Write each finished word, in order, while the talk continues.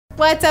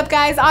What's up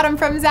guys, Autumn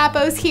from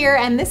Zappos here,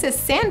 and this is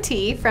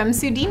Santi from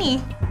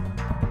Sudini.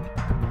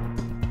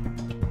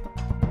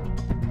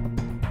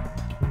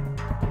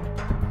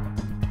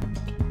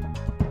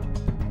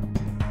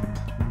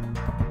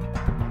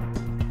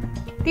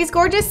 These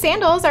gorgeous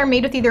sandals are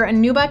made with either a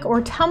nubuck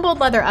or tumbled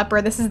leather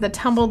upper. This is the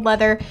tumbled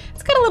leather.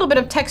 It's got a little bit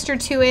of texture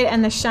to it,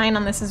 and the shine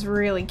on this is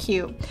really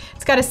cute.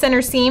 It's got a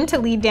center seam to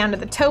lead down to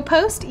the toe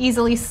post,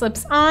 easily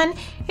slips on.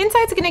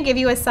 Inside's gonna give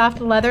you a soft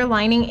leather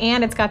lining,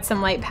 and it's got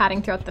some light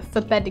padding throughout the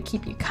footbed to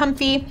keep you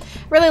comfy.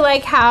 Really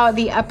like how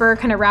the upper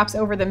kind of wraps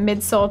over the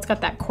midsole. It's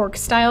got that cork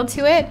style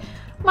to it.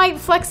 Light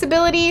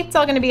flexibility, it's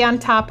all gonna be on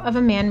top of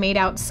a man-made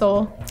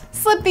outsole.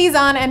 Slip these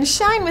on and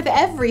shine with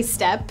every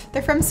step.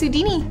 They're from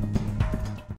Sudini.